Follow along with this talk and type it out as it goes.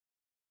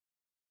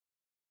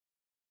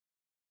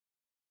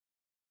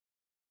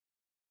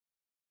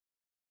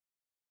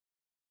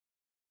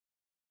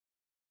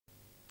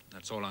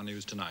That's all our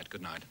news tonight.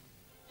 Good night.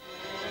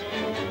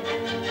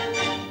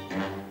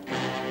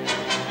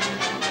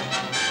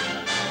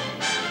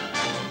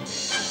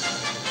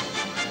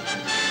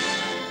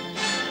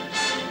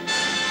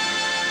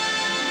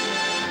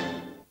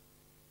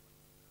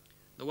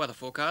 The weather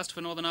forecast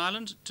for Northern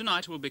Ireland.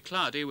 Tonight will be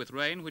cloudy with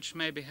rain, which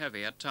may be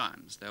heavy at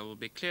times. There will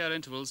be clear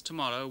intervals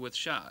tomorrow with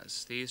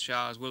showers. These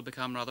showers will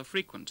become rather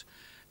frequent.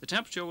 The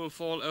temperature will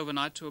fall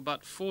overnight to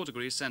about 4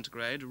 degrees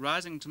centigrade,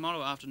 rising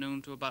tomorrow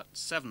afternoon to about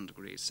 7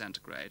 degrees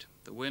centigrade.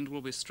 The wind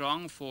will be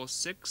strong, force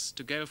 6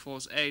 to gale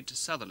force 8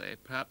 southerly,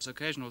 perhaps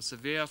occasional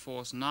severe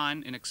force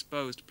 9 in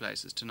exposed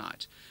places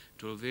tonight.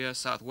 It will veer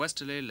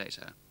southwesterly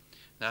later.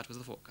 That was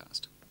the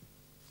forecast.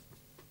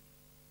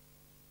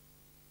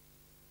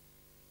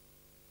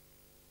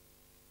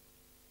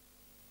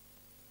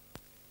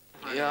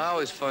 Yeah, I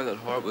always found that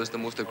HARP was the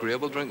most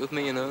agreeable drink with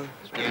me, you know.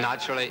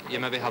 Naturally, you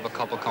maybe have a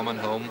couple coming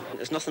home.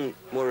 There's nothing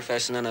more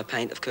refreshing than a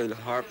pint of cool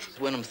HARP.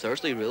 When I'm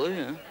thirsty, really,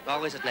 yeah.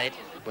 Always at night.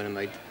 When I'm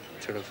out,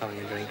 sort of having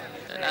a drink.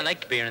 I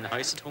like beer in the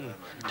house at home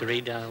to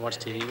read and watch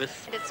TV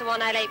with. It's the one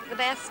I like the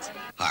best.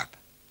 HARP.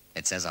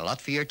 It says a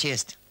lot for your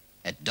taste.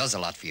 It does a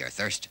lot for your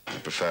thirst. I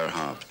prefer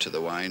HARP to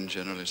the wine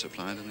generally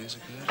supplied on these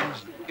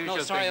occasions. No,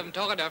 sorry, I'm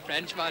talking to a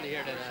Frenchman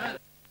here today.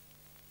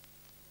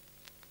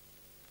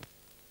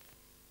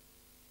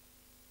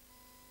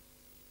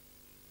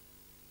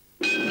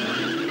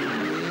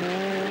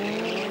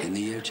 In the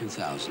year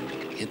 2000,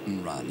 hit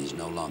and run is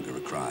no longer a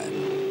crime.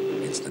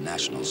 It's the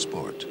national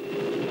sport.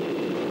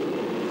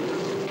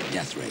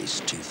 Death Race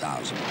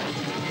 2000.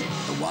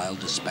 The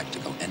wildest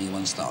spectacle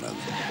anyone's thought of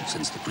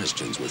since the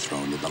Christians were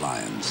thrown to the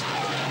lions.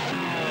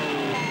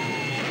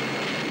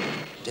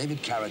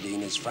 David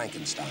Carradine is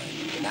Frankenstein,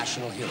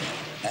 national hero,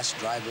 best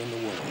driver in the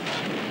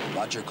world.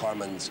 Roger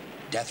Corman's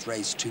Death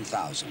Race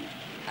 2000.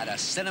 At a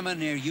cinema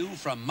near you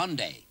from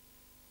Monday.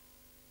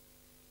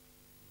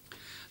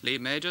 Lee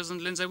Majors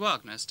and Lindsay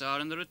Wagner star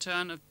in The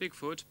Return of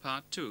Bigfoot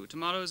Part 2,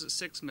 tomorrow's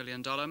 $6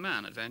 Million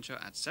Man adventure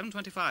at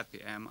 7:25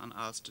 p.m. on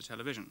Ulster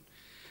Television.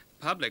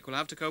 The public will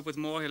have to cope with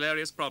more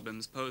hilarious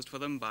problems posed for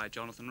them by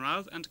Jonathan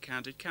Routh and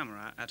Candid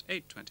Camera at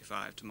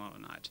 8:25 tomorrow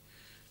night.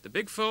 The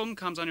big film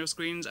comes on your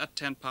screens at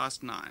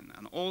 9:10.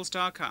 An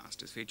all-star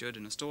cast is featured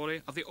in a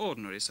story of the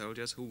ordinary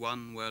soldiers who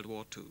won World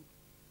War II.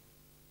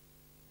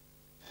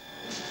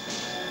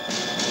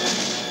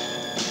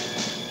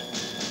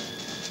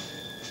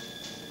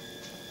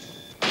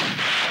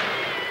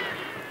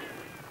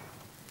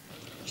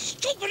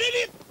 Stupid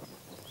idiot!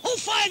 Who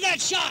fired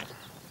that shot?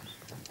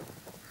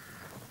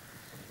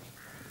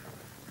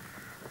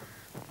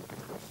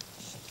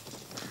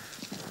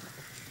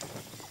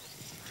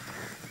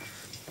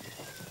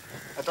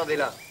 Attendez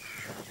là.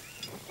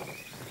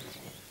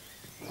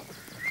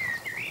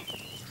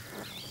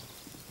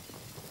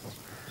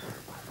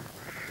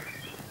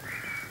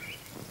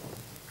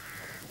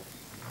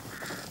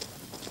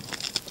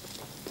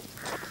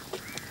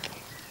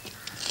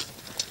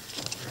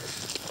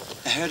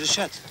 I heard a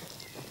shot.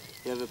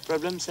 You have a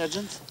problem,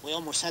 Sergeant? We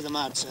almost had them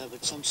out, sir,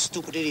 but some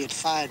stupid idiot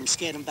fired and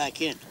scared them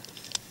back in.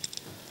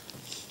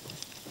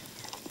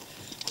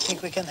 I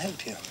think we can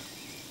help you.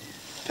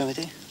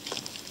 Permettez?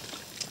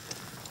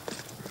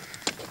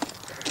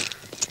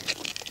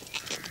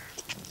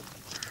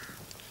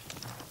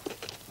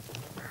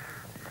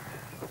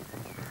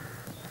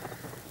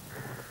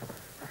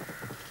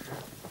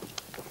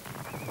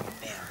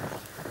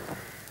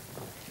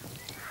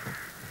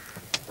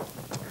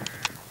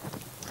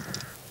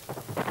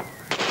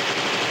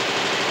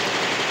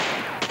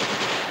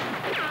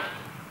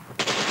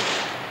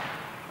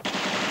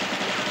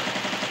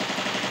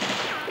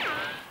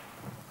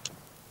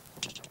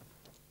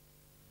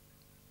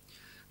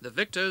 The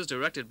Victors,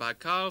 directed by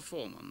Carl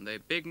Foreman. The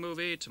big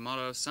movie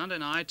tomorrow Sunday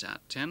night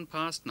at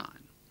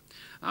 9:10.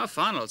 Our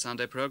final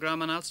Sunday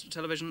programme on Ulster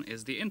Television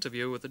is The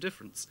Interview with the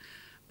Difference.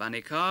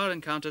 Bunny Carr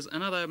encounters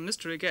another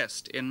mystery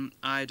guest in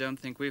I Don't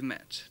Think We've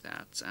Met.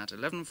 That's at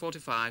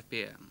 11:45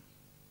 p.m.